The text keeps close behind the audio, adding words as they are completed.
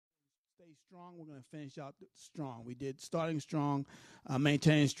stay strong. We're going to finish out strong. We did starting strong,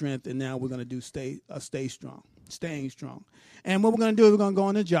 maintaining strength, and now we're going to do stay strong, staying strong. And what we're going to do is we're going to go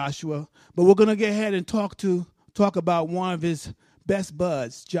into Joshua, but we're going to get ahead and talk about one of his best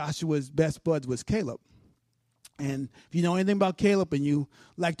buds. Joshua's best buds was Caleb. And if you know anything about Caleb, and you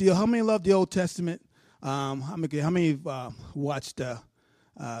like how many love the Old Testament? How many watched?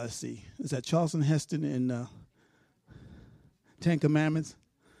 Let's see, is that Charlton Heston in Ten Commandments?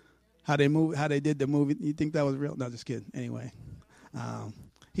 How they did the movie. You think that was real? No, just kidding. Anyway,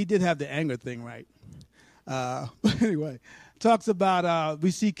 he did have the anger thing right. But anyway, talks about we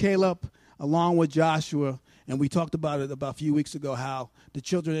see Caleb along with Joshua, and we talked about it about a few weeks ago, how the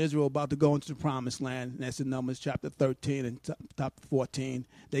children of Israel are about to go into the promised land. And that's in Numbers chapter 13 and chapter 14.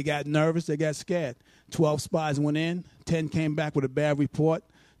 They got nervous. They got scared. 12 spies went in. 10 came back with a bad report.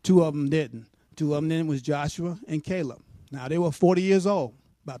 2 of them didn't. 2 of them then was Joshua and Caleb. Now, they were 40 years old,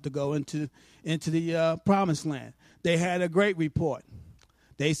 about to go into the promised land. They had a great report.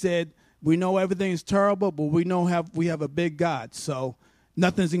 They said, we know everything's terrible, but we have a big God, so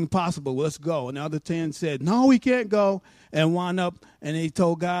nothing's impossible. Let's go. And the other 10 said, no, we can't go, and wound up, and they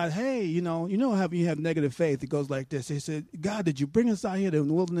told God, hey, you know how you have negative faith. It goes like this. They said, God, did you bring us out here in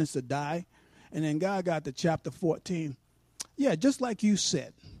the wilderness to die? And then God got to chapter 14. Yeah, just like you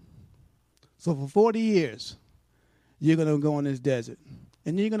said. So for 40 years, you're going to go in this desert,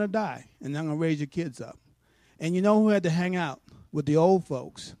 and you're going to die, and I'm going to raise your kids up. And you know who had to hang out with the old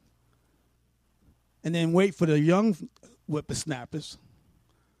folks and then wait for the young whippersnappers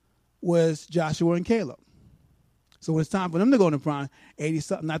was Joshua and Caleb. So when it's time for them to go into prime,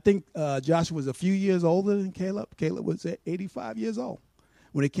 80-something. I think Joshua was a few years older than Caleb. Caleb was 85 years old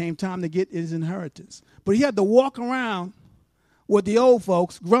when it came time to get his inheritance. But he had to walk around with the old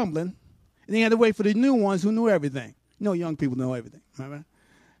folks grumbling, and he had to wait for the new ones who knew everything. Young people know everything, right?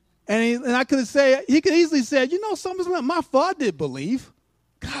 And I could say, he could easily say, something like my father did believe.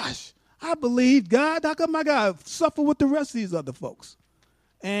 Gosh, I believed God. How come I got to suffer with the rest of these other folks?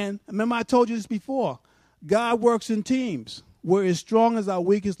 And remember, I told you this before. God works in teams. We're as strong as our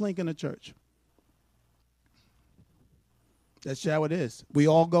weakest link in the church. That's how it is. We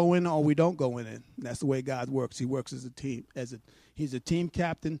all go in or we don't go in. And that's the way God works. He works as a team. He's a team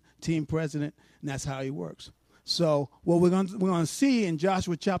captain, team president, and that's how he works. So what we're going to see in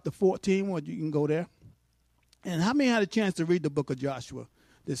Joshua chapter 14, you can go there. And how many had a chance to read the book of Joshua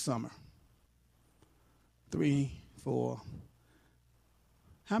this summer? 3, 4.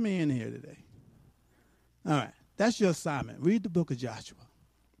 How many in here today? All right. That's your assignment. Read the book of Joshua.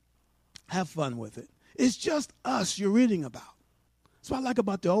 Have fun with it. It's just us you're reading about. That's what I like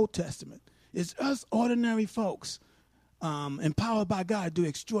about the Old Testament. It's us ordinary folks empowered by God to do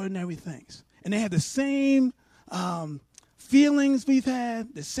extraordinary things. And they have the same feelings we've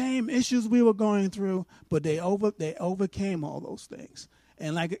had, the same issues we were going through, but they overcame all those things.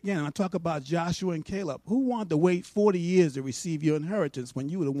 And I talk about Joshua and Caleb. Who wanted to wait 40 years to receive your inheritance when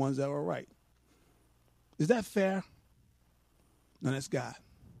you were the ones that were right? Is that fair? No, that's God.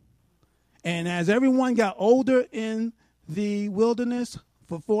 And as everyone got older in the wilderness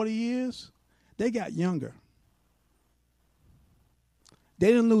for 40 years, they got younger. They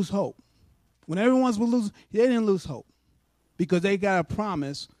didn't lose hope. When everyone was losing, they didn't lose hope because they got a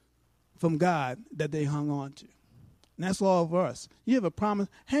promise from God that they hung on to. And that's all of us. You have a promise,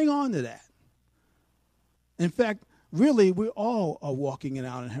 hang on to that. In fact, really, we all are walking in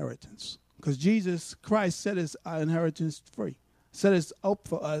our inheritance because Jesus Christ set us our inheritance free, set us up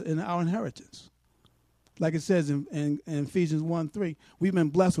for us in our inheritance. Like it says in Ephesians 1:3, we've been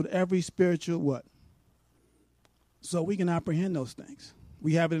blessed with every spiritual what? So we can apprehend those things.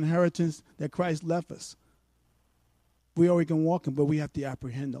 We have an inheritance that Christ left us. We already can walk in, but we have to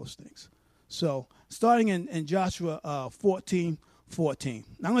apprehend those things. So starting in Joshua 14:14.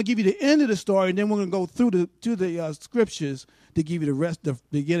 Now I'm going to give you the end of the story, and then we're going to go through the scriptures to give you the rest, the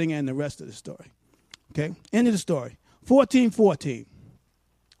beginning and the rest of the story. Okay? End of the story. 14:14.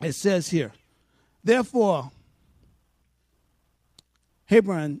 It says here, therefore,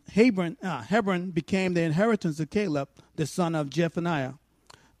 Hebron became the inheritance of Caleb, the son of Jephunneh,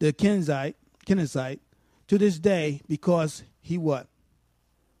 the Kenizzite, to this day, because he what?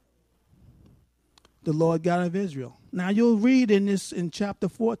 The Lord God of Israel. Now you'll read in chapter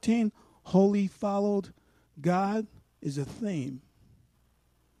 14, holy followed God is a theme.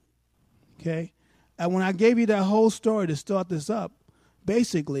 Okay? And when I gave you that whole story to start this up,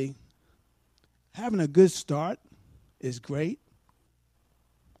 basically, having a good start is great.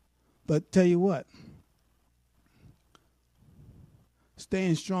 But tell you what,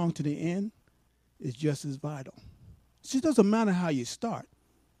 staying strong to the end is just as vital. It just doesn't matter how you start.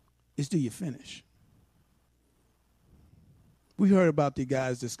 It's do you finish? We heard about the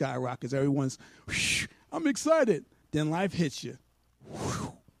guys that skyrockets. Everyone's, whoosh, I'm excited. Then life hits you.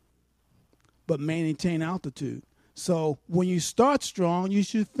 Whew. But maintain altitude. So when you start strong, you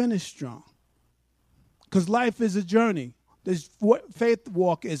should finish strong. Because life is a journey. Faith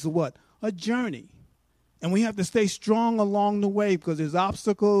walk is what? A journey. And we have to stay strong along the way because there's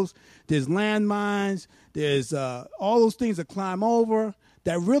obstacles, there's landmines, there's all those things to climb over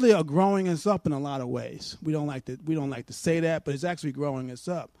that really are growing us up in a lot of ways. We don't like to say that, but it's actually growing us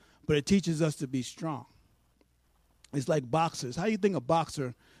up. But it teaches us to be strong. It's like boxers. How do you think a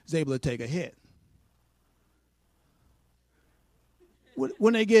boxer is able to take a hit?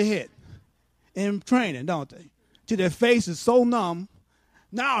 When they get hit in training, don't they? To their face is so numb.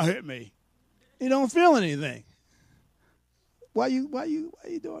 Now hit me. You don't feel anything. Why you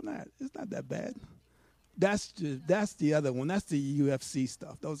doing that? It's not that bad. That's the other one. That's the UFC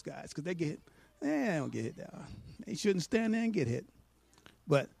stuff. Those guys, because they get hit. They don't get hit that hard. They shouldn't stand there and get hit.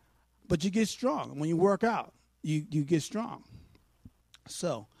 But you get strong. When you work out, you get strong.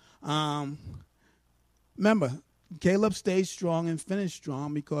 So, remember, Caleb stayed strong and finished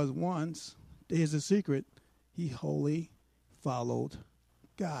strong because once, here's a secret, he wholly followed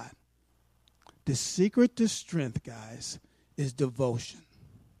God. The secret to strength, guys, is devotion.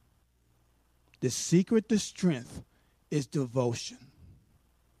 The secret to strength is devotion.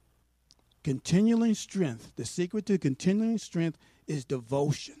 Continuing strength, the secret to continuing strength is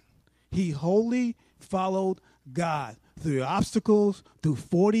devotion. He wholly followed God through obstacles, through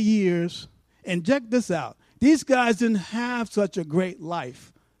 40 years. And check this out. These guys didn't have such a great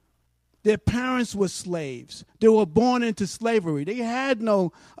life. Their parents were slaves. They were born into slavery. They had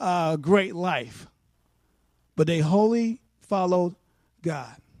no great life. But they wholly followed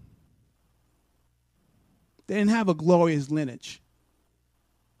God. They didn't have a glorious lineage.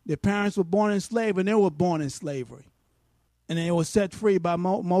 Their parents were born in slavery, and they were born in slavery. And they were set free by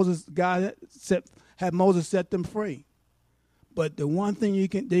Moses. God had Moses set them free. But the one thing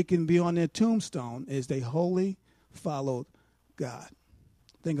they can be on their tombstone is they wholly followed God.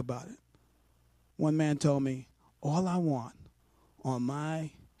 Think about it. One man told me, all I want on my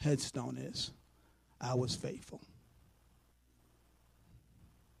headstone is, I was faithful.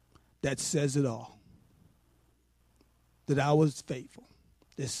 That says it all. That I was faithful.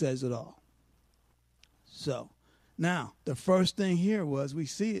 That says it all. So, now, the first thing here was we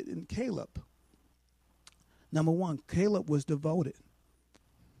see it in Caleb. Number one, Caleb was devoted.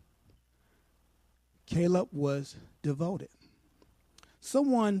 Caleb was devoted.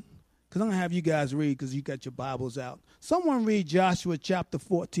 Someone, because I'm going to have you guys read because you got your Bibles out. Someone read Joshua chapter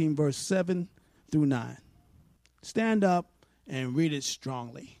 14, verse 7 through 9. Stand up and read it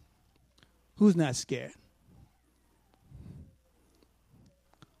strongly. Who's not scared?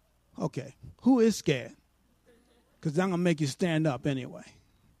 Okay. Who is scared? Because I'm going to make you stand up anyway.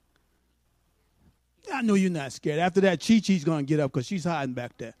 I know you're not scared. After that, Chi-Chi's going to get up because she's hiding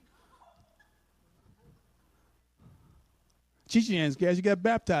back there. Chi-Chi ain't scared. She got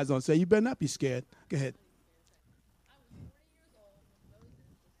baptized on. Say, you better not be scared. Go ahead.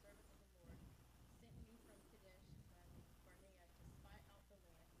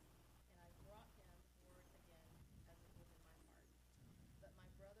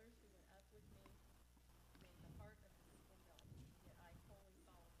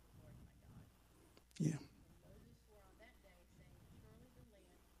 Yeah.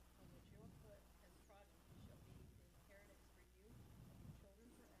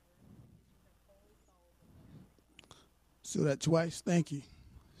 So that twice. Thank you.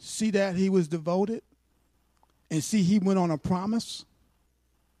 See that he was devoted? And see he went on a promise?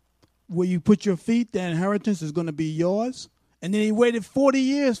 Where you put your feet, the inheritance is going to be yours. And then he waited 40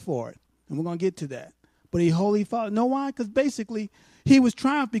 years for it. And we're going to get to that. But he wholly followed. Know why? Because basically he was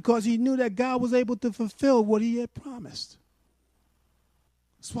triumphed because he knew that God was able to fulfill what he had promised.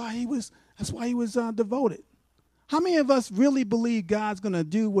 That's why he was devoted. How many of us really believe God's going to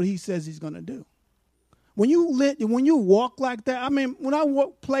do what he says he's going to do? When you walk like that, I mean, when I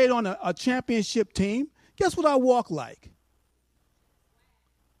played on a championship team, guess what I walk like?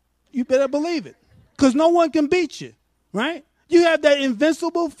 You better believe it. Because no one can beat you, right? You have that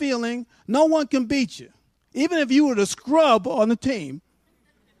invincible feeling, no one can beat you. Even if you were the scrub on the team,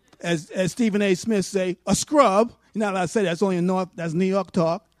 as Stephen A. Smith say, a scrub. You're not allowed to say that. That's only that's New York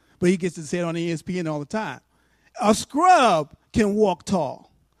talk. But he gets to say it on ESPN all the time. A scrub can walk tall.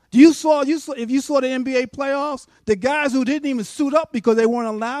 If you saw the NBA playoffs, the guys who didn't even suit up because they weren't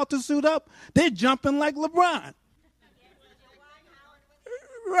allowed to suit up, they're jumping like LeBron.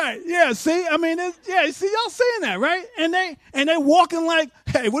 Right. Yeah. See, I mean, see, y'all seeing that, right? And they walking like,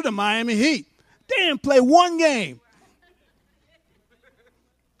 hey, we're the Miami Heat. They didn't play one game.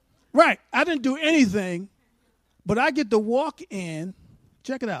 Right. I didn't do anything, but I get to walk in.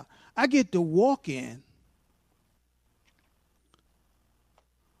 Check it out. I get to walk in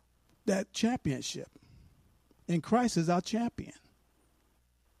that championship. And Christ is our champion.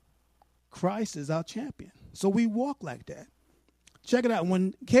 Christ is our champion. So we walk like that. Check it out.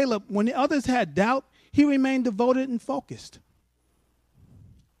 When the others had doubt, he remained devoted and focused.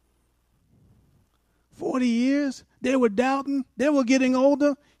 40 years, they were doubting. They were getting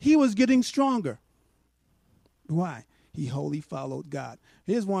older. He was getting stronger. Why? He wholly followed God.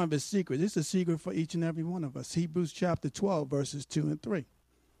 Here's one of his secrets. It's a secret for each and every one of us. Hebrews chapter 12, verses 2 and 3.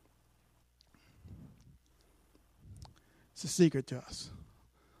 It's a secret to us.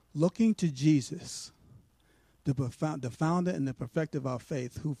 Looking to Jesus, the founder and the perfecter of our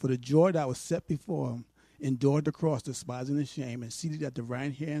faith, who for the joy that was set before him endured the cross, despising the shame, and seated at the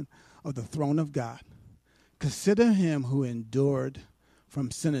right hand of the throne of God. Consider him who endured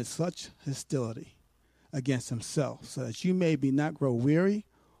from sinning such hostility against himself, so that you may not grow weary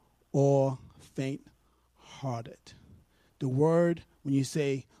or faint-hearted. The word, when you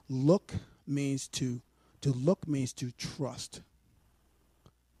say look, means to look means to trust.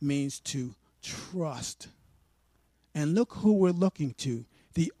 Means to trust. And look who we're looking to,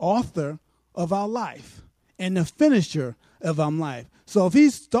 the author of our life and the finisher of our life. So if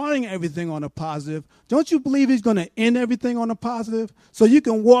he's starting everything on a positive, don't you believe he's going to end everything on a positive so you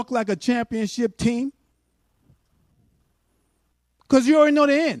can walk like a championship team? Because you already know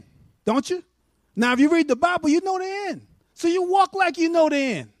the end, don't you? Now, if you read the Bible, you know the end. So you walk like you know the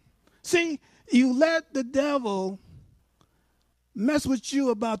end. See, you let the devil mess with you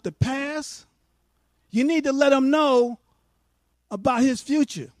about the past. You need to let him know about his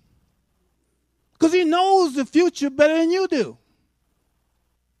future. Because he knows the future better than you do.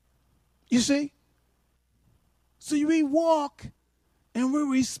 You see? So we walk and we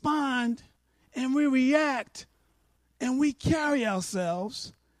respond and we react and we carry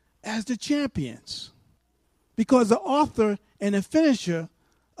ourselves as the champions. Because the author and the finisher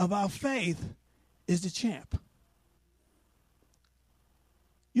of our faith is the champ.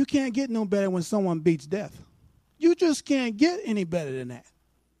 You can't get no better when someone beats death. You just can't get any better than that.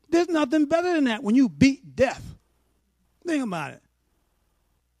 There's nothing better than that when you beat death. Think about it.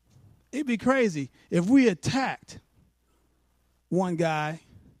 It'd be crazy if we attacked one guy,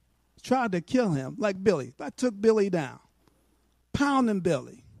 tried to kill him, like Billy. I took Billy down, pounding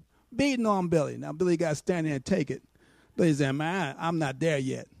Billy, beating on Billy. Now, Billy got to stand there and take it. Billy said, man, I'm not there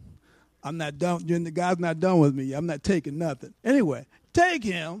yet. I'm not done. The guy's not done with me. I'm not taking nothing. Anyway, take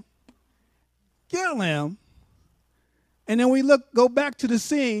him, kill him, and then we go back to the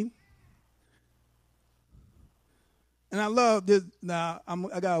scene. And I love this. Now,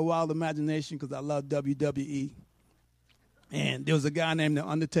 I got a wild imagination because I love WWE. And there was a guy named The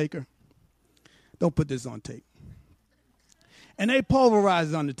Undertaker. Don't put this on tape. And they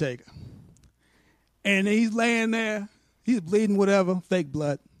pulverized The Undertaker. And he's laying there. He's bleeding whatever, fake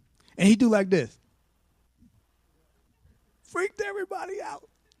blood. And he do like this. Freaked everybody out.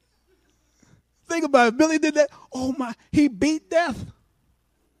 Think about it. Billy did that. Oh, my. He beat death.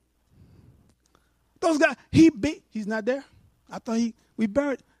 Those guys, he's not there. I thought we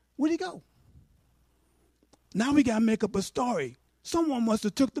buried. Where'd he go? Now we got to make up a story. Someone must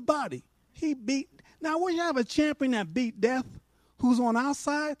have took the body. Now we have a champion that beat death who's on our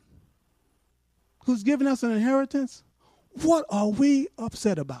side, who's giving us an inheritance. What are we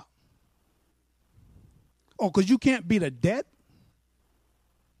upset about? Oh, because you can't beat a death?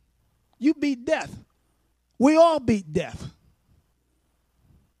 You beat death. We all beat death.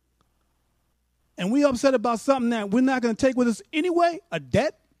 And we upset about something that we're not going to take with us anyway, a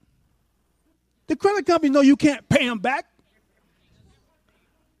debt. The credit company know you can't pay them back.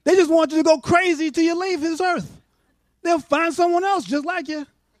 They just want you to go crazy till you leave this earth. They'll find someone else just like you.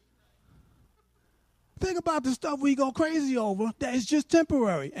 Think about the stuff we go crazy over that is just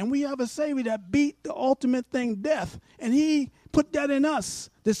temporary. And we have a Savior that beat the ultimate thing, death. And he put that in us.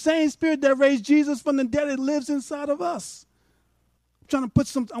 The same spirit that raised Jesus from the dead, it lives inside of us. I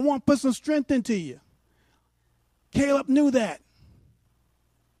want to put some strength into you. Caleb knew that.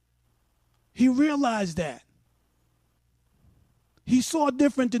 He realized that. He saw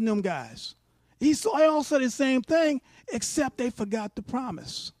different than them guys. They all said the same thing, except they forgot the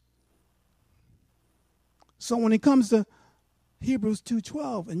promise. So when it comes to Hebrews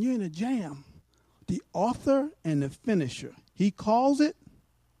 2:12 and you're in a jam, the author and the finisher, he calls it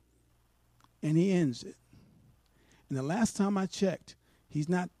and he ends it. And the last time I checked, He's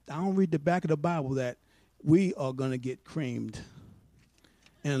not, I don't read the back of the Bible that we are going to get creamed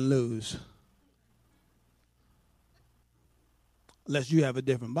and lose. Unless you have a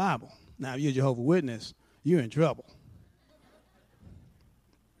different Bible. Now, if you're a Jehovah's Witness, you're in trouble.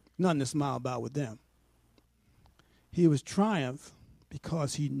 Nothing to smile about with them. He was triumph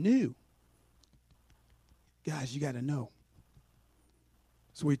because he knew. Guys, you got to know.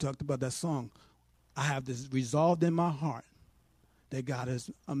 So we talked about that song. I have this resolved in my heart that God is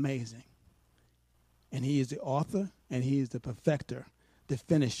amazing. And he is the author and he is the perfecter, the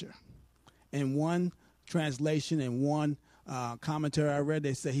finisher. In one translation and one commentary I read,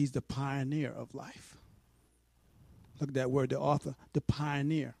 they say he's the pioneer of life. Look at that word, the author, the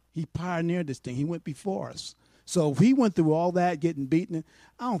pioneer. He pioneered this thing. He went before us. So if he went through all that, getting beaten,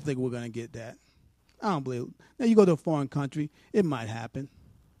 I don't think we're going to get that. I don't believe it. Now, you go to a foreign country, it might happen.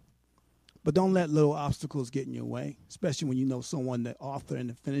 But don't let little obstacles get in your way, especially when you know someone, the author and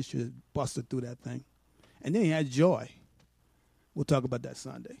the finisher, busted through that thing. And then he had joy. We'll talk about that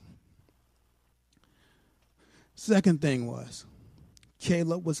Sunday. Second thing was,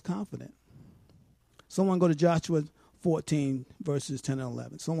 Caleb was confident. Someone go to Joshua 14, verses 10 and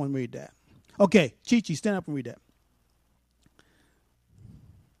 11. Someone read that. Okay, Chi-Chi, stand up and read that.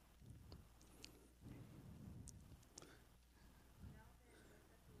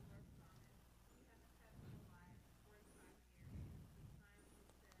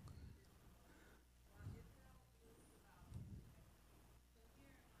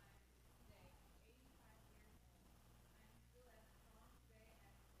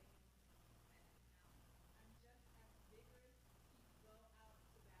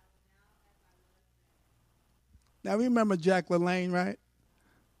 Now, remember Jack LaLanne, right?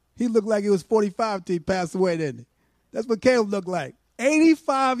 He looked like he was 45 till he passed away, didn't he? That's what Caleb looked like.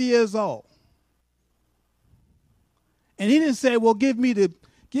 85 years old. And he didn't say, well, give me this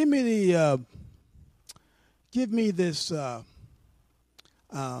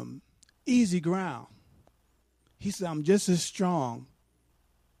easy ground. He said, I'm just as strong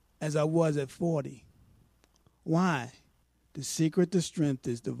as I was at 40. Why? The secret to strength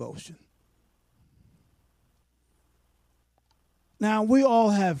is devotion. Now, we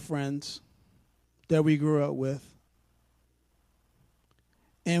all have friends that we grew up with.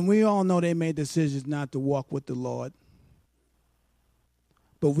 And we all know they made decisions not to walk with the Lord.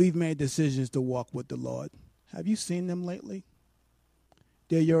 But we've made decisions to walk with the Lord. Have you seen them lately?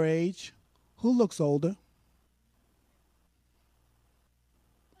 They're your age. Who looks older?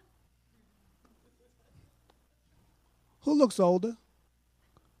 Who looks older?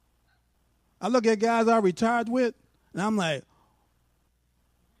 I look at guys I retired with, and I'm like,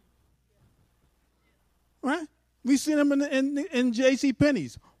 right? We seen them in J.C.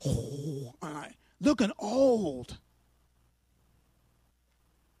 Penney's. Oh, right. Looking old.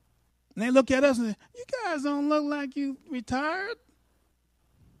 And they look at us and say, you guys don't look like you retired.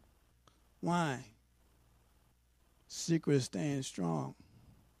 Why? Secret of staying strong.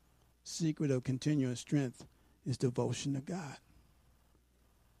 Secret of continuous strength is devotion to God.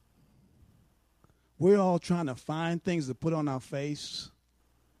 We're all trying to find things to put on our face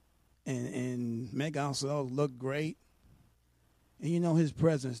and make ourselves look great. And you know his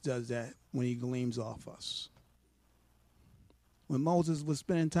presence does that when he gleams off us. When Moses was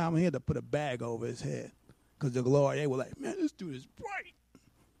spending time, he had to put a bag over his head because the glory, they were like, man, this dude is bright.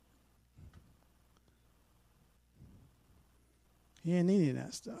 He didn't need any of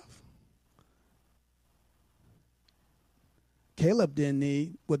that stuff. Caleb didn't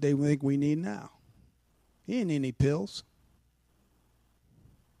need what they think we need now. He didn't need any pills.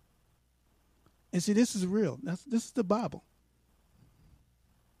 And see, this is real. This is the Bible.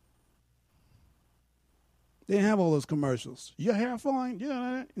 They didn't have all those commercials. Your hair falling?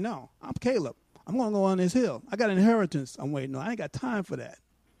 Yeah, no, I'm Caleb. I'm going to go on this hill. I got an inheritance I'm waiting on. I ain't got time for that.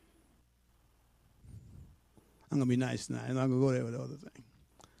 I'm going to be nice tonight. I'm not going to go there with the other thing.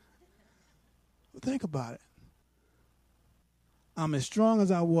 But think about it. I'm as strong as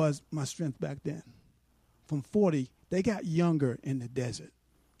I was, my strength back then. From 40, they got younger in the desert.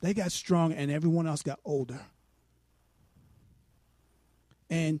 They got strong, and everyone else got older.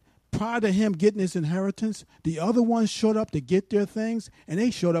 And prior to him getting his inheritance, the other ones showed up to get their things, and they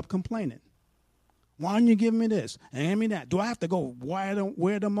showed up complaining. Why don't you give me this and hand me that? Do I have to go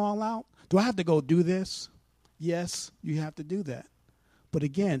wear them all out? Do I have to go do this? Yes, you have to do that. But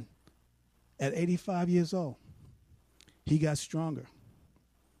again, at 85 years old, he got stronger.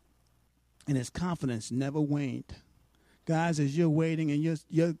 And his confidence never waned. Guys, as you're waiting and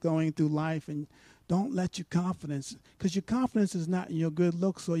you're going through life, and Don't let your confidence, because your confidence is not in your good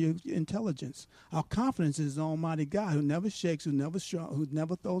looks or your intelligence. Our confidence is the Almighty God who never shakes, who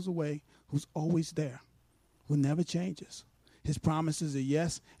never throws away, who's always there, who never changes. His promises are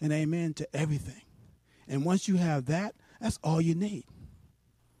yes and amen to everything. And once you have that, that's all you need.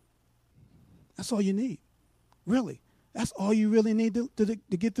 That's all you need. Really. That's all you really need to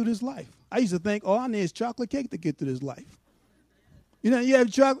get through this life. I used to think, all I need is chocolate cake to get through this life. You know, you have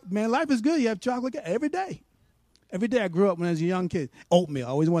chocolate. Man, life is good. You have chocolate cake every day. Every day I grew up when I was a young kid. Oatmeal.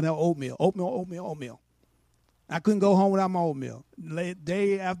 I always wanted to have oatmeal. Oatmeal. I couldn't go home without my oatmeal.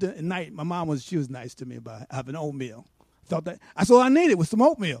 Day after night, my mom she was nice to me about having oatmeal. Thought that's all I needed was some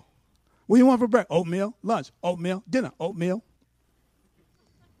oatmeal. What do you want for breakfast? Oatmeal. Lunch. Oatmeal. Dinner. Oatmeal.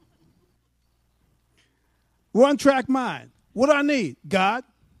 One-track mind. What do I need? God.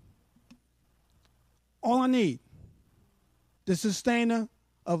 All I need. The sustainer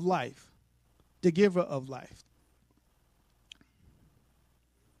of life. The giver of life.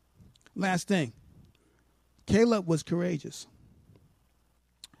 Last thing. Caleb was courageous.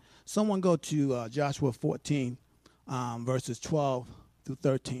 Someone go to Joshua 14, verses 12 through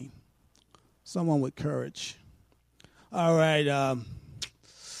 13. Someone with courage. All right.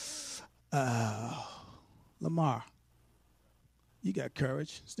 Lamar, you got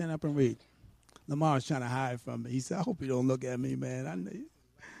courage. Stand up and read. Lamar was trying to hide from me. He said, I hope you don't look at me, man. I know you.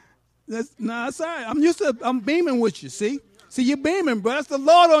 That's all right. I'm beaming with you, see? See, you're beaming, bro. That's the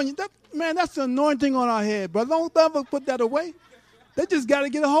Lord on you. That's the anointing on our head, bro. Don't ever put that away. They just got to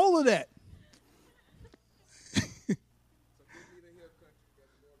get a hold of that.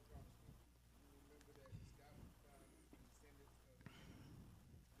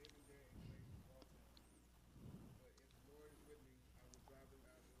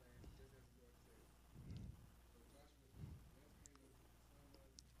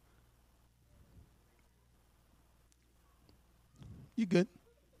 You good?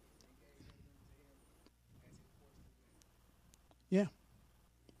 Yeah. Isn't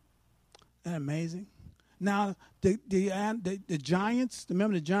that amazing? Now, the giants,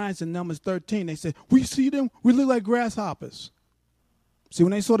 remember the giants in Numbers 13, they said, we see them, we look like grasshoppers. See,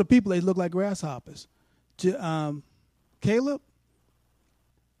 when they saw the people, they looked like grasshoppers. To Caleb,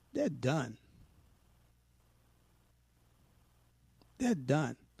 they're done. They're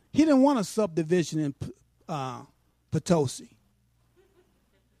done. He didn't want a subdivision in Potosi.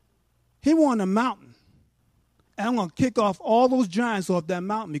 He wanted a mountain. And I'm going to kick off all those giants off that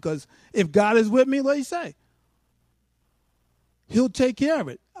mountain because if God is with me, what do you say? He'll take care of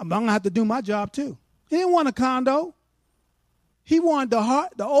it. I'm going to have to do my job too. He didn't want a condo. He wanted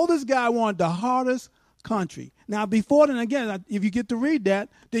the oldest guy wanted the hardest country. Now, before then, again, if you get to read that,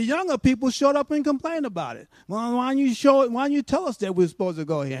 the younger people showed up and complained about it. Well, why don't you tell us that we're supposed to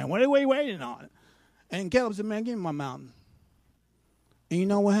go here? What are we waiting on? And Caleb said, man, give me my mountain. And you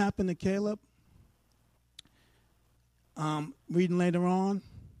know what happened to Caleb? Reading later on,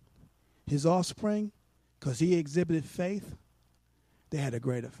 his offspring, because he exhibited faith, they had a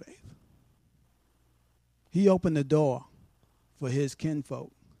greater faith. He opened the door for his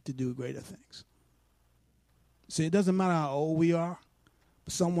kinfolk to do greater things. See, it doesn't matter how old we are,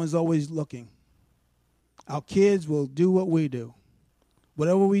 but someone's always looking. Our kids will do what we do.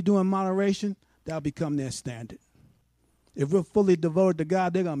 Whatever we do in moderation, that'll become their standard. If we're fully devoted to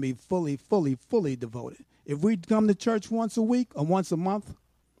God, they're going to be fully devoted. If we come to church once a week or once a month,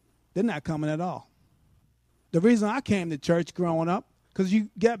 they're not coming at all. The reason I came to church growing up, because you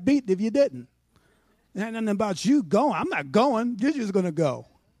got beat if you didn't. It ain't nothing about you going. I'm not going. You're just going to go.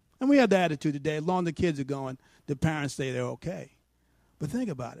 And we have the attitude today, as long as the kids are going, the parents say they're okay. But think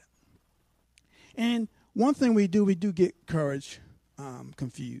about it. And one thing we do get courage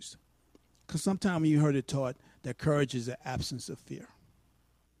confused. Because sometimes you heard it taught that courage is the absence of fear.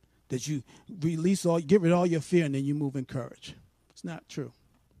 That you get rid of all your fear and then you move in courage. It's not true.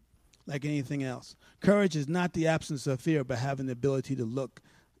 Like anything else. Courage is not the absence of fear, but having the ability to look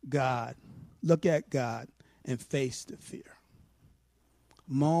at God and face the fear.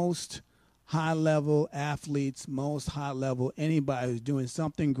 Most high-level athletes, most high-level anybody who's doing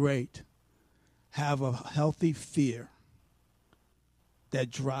something great have a healthy fear that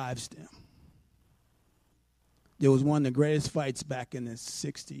drives them. There was one of the greatest fights back in the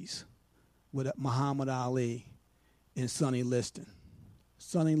 60s with Muhammad Ali and Sonny Liston.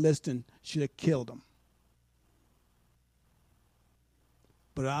 Sonny Liston should have killed him.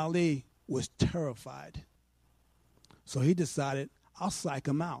 But Ali was terrified. So he decided, I'll psych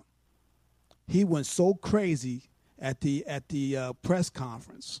him out. He went so crazy at the press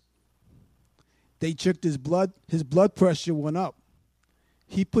conference. They checked his blood pressure went up.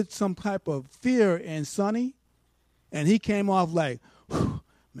 he put some type of fear in Sonny, and he came off like,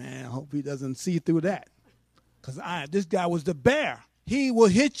 man, I hope he doesn't see through that. Because this guy was the bear. He will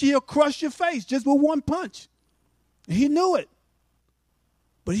hit you or crush your face just with one punch. And he knew it.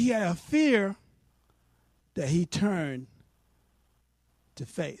 But he had a fear that he turned to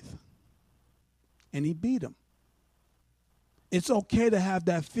faith. And he beat him. It's okay to have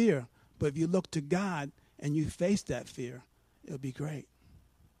that fear, but if you look to God and you face that fear, it'll be great.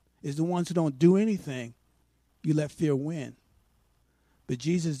 It's the ones who don't do anything, you let fear win. But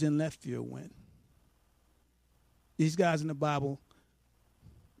Jesus didn't let fear win. These guys in the Bible,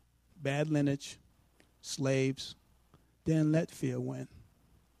 bad lineage, slaves, didn't let fear win.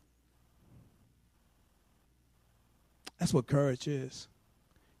 That's what courage is.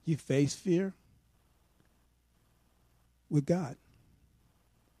 You face fear with God.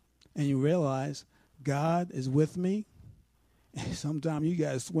 And you realize God is with me. And sometimes you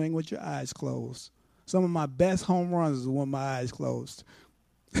got to swing with your eyes closed. Some of my best home runs is when my eyes closed.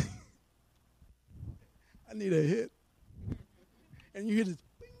 I need a hit. And you hear this,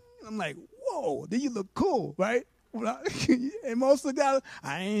 bing, I'm like, whoa, then you look cool, right? And most of the guys,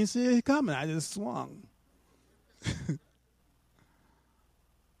 I ain't see it coming. I just swung.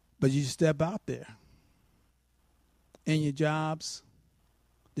 But you step out there. In your jobs,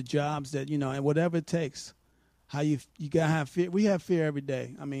 the jobs that, and whatever it takes, how you got to have fear. We have fear every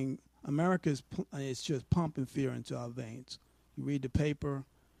day. I mean, America's it's just pumping fear into our veins. You read the paper,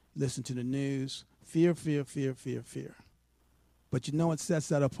 listen to the news, fear, fear, fear, fear, fear. But you know what sets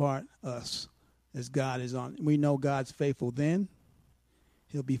that apart? Us, as God is on. We know God's faithful then,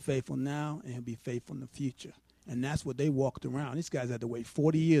 he'll be faithful now, and he'll be faithful in the future. And that's what they walked around. These guys had to wait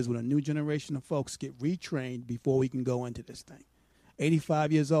 40 years when a new generation of folks get retrained before we can go into this thing.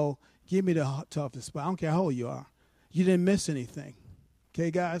 85 years old, give me the toughest spot. I don't care how old you are. You didn't miss anything.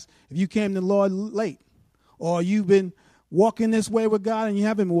 Okay, guys? If you came to the Lord late, or you've been walking this way with God and you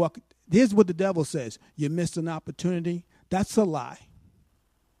haven't been walking, here's what the devil says. You missed an opportunity. That's a lie.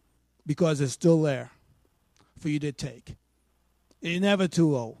 Because it's still there for you to take. You're never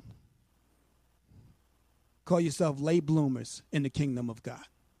too old. Call yourself late bloomers in the kingdom of God.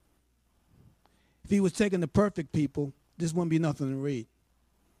 If he was taking the perfect people, this wouldn't be nothing to read.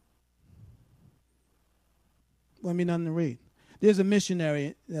 Wouldn't be nothing to read. There's a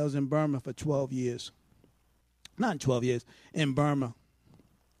missionary that was in Burma for 12 years. Not 12 years, in Burma.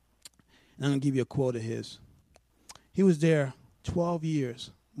 And I'm going to give you a quote of his. He was there 12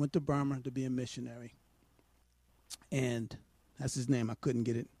 years, went to Burma to be a missionary. And that's his name. I couldn't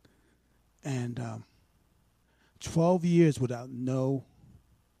get it. And 12 years without no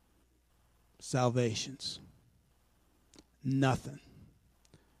salvations. Nothing.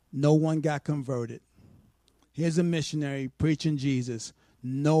 No one got converted. Here's a missionary preaching Jesus.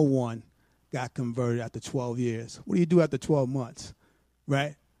 No one got converted after 12 years. What do you do after 12 months?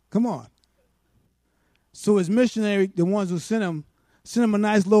 Right? Come on. So his missionary, the ones who sent him a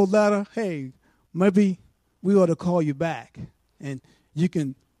nice little letter. Hey, maybe we ought to call you back. And you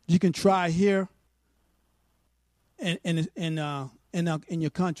can try here in your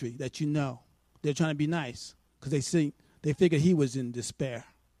country that you know. They're trying to be nice because they figured he was in despair.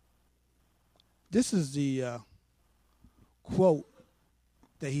 This is the quote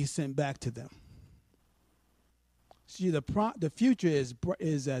that he sent back to them. See, the future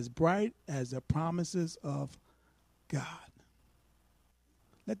is as bright as the promises of God.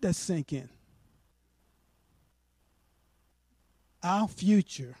 Let that sink in. Our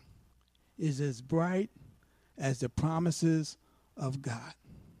future is as bright as the promises of God.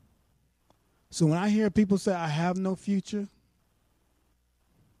 So when I hear people say, I have no future,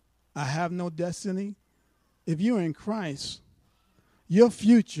 I have no destiny, if you're in Christ, your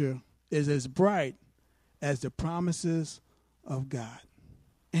future is as bright as the promises of God.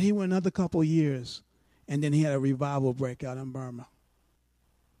 And he went another couple years, and then he had a revival break out in Burma.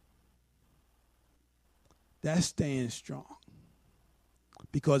 That's staying strong.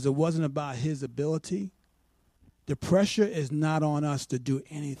 Because it wasn't about his ability. The pressure is not on us to do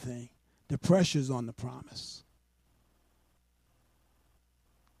anything. The pressure is on the promise.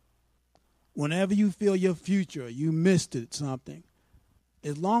 Whenever you feel your future, you missed it, something.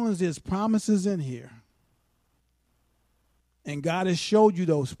 As long as there's promises in here, and God has showed you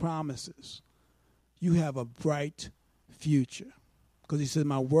those promises, you have a bright future. Because he said,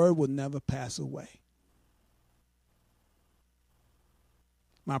 my word will never pass away.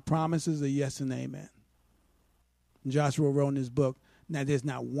 My promises are yes and amen. Joshua wrote in his book, now there's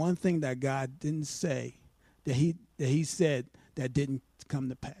not one thing that God didn't say that he said that didn't come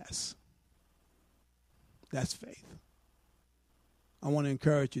to pass. That's faith. I want to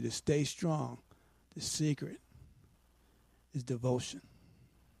encourage you to stay strong. The secret is devotion.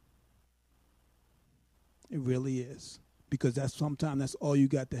 It really is. Because sometimes that's all you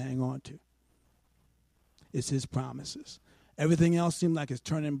got to hang on to. It's his promises. Everything else seems like it's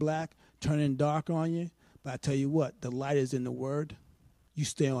turning black, turning dark on you. But I tell you what, the light is in the word. You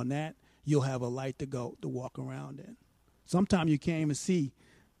stay on that, you'll have a light to walk around in. Sometimes you can't even see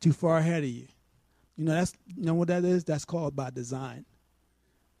too far ahead of you. You know what that is? That's called by design.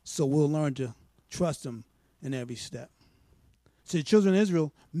 So we'll learn to trust him in every step. So the children of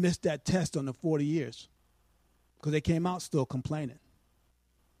Israel missed that test on the 40 years because they came out still complaining.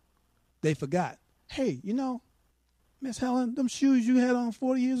 They forgot. Hey, Miss Helen, them shoes you had on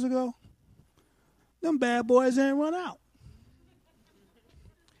 40 years ago, them bad boys ain't run out.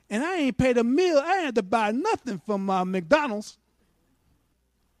 And I ain't paid a meal. I ain't had to buy nothing from McDonald's.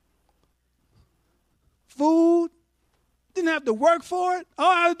 Food. Didn't have to work for it.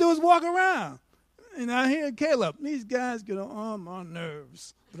 All I had to do was walk around. And I hear Caleb, these guys get on my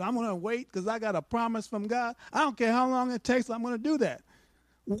nerves. But I'm going to wait because I got a promise from God. I don't care how long it takes. I'm going to do that.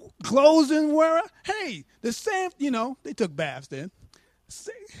 Clothes didn't wear out. Hey, the same, they took baths then.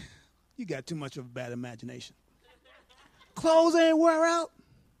 You got too much of a bad imagination. Clothes ain't wear out.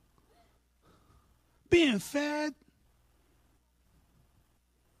 Being fed.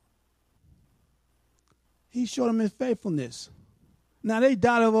 He showed them his faithfulness. Now, they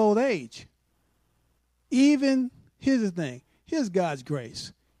died of old age. Even, here's the thing, here's God's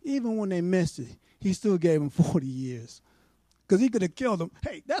grace. Even when they missed it, he still gave them 40 years. Because he could have killed them.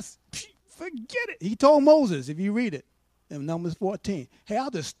 Hey, forget it. He told Moses, if you read it, in Numbers 14, hey, I'll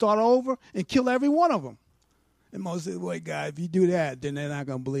just start over and kill every one of them. And Moses said, wait, God, if you do that, then they're not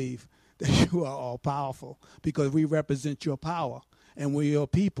going to believe that you are all powerful because we represent your power and we're your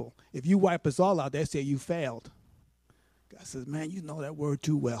people. If you wipe us all out, they say you failed. God says, man, you know that word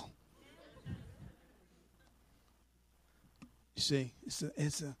too well. You see,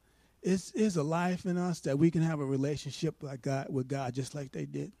 it's a life in us that we can have a relationship with God just like they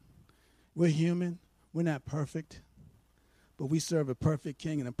did. We're human. We're not perfect. But we serve a perfect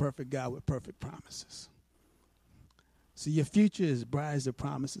king and a perfect God with perfect promises. So your future is bright as the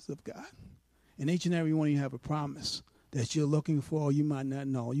promises of God. And each and every one of you have a promise that you're looking for. You might not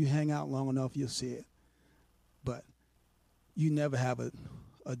know. You hang out long enough, you'll see it. But you never have a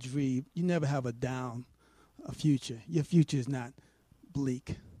dream. You never have a future. Your future is not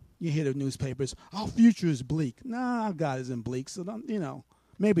bleak. You hear the newspapers, our future is bleak. Nah, our God isn't bleak. So,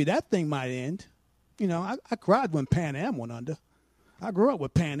 maybe that thing might end. I cried when Pan Am went under. I grew up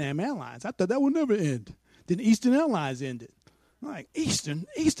with Pan Am Airlines. I thought that would never end. Then Eastern Airlines ended. I'm like, Eastern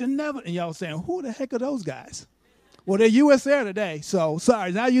never. And y'all saying, who the heck are those guys? Well, they're U.S. Air today. So,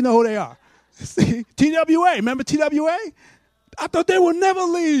 sorry, now you know who they are. See, TWA. Remember TWA? I thought they would never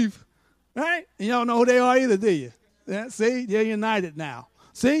leave. Right? And you don't know who they are either, do you? Yeah, see? They're united now.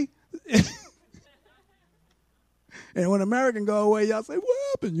 See? And when American go away, y'all say, what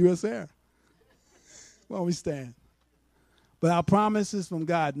happened? U.S. Air. Well, we stand. But our promises from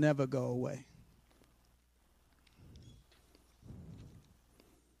God never go away.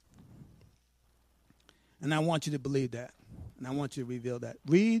 And I want you to believe that. And I want you to reveal that.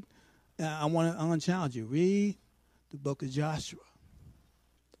 Read, I want to challenge you. Read the book of Joshua.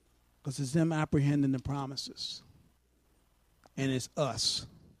 Because it's them apprehending the promises. And it's us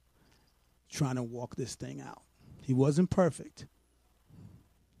trying to walk this thing out. He wasn't perfect.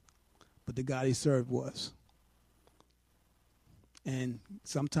 But the God he served was. And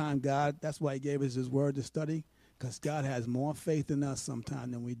sometimes God, that's why he gave us his word to study. Because God has more faith in us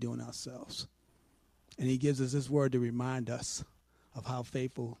sometimes than we do in ourselves. And he gives us this word to remind us of how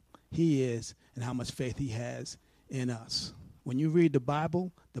faithful he is and how much faith he has in us. When you read the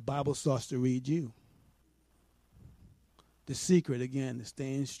Bible starts to read you. The secret, again, is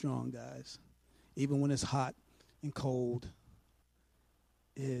staying strong, guys, even when it's hot and cold,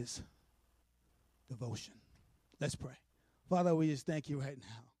 is devotion. Let's pray. Father, we just thank you right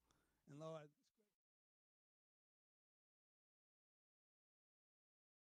now.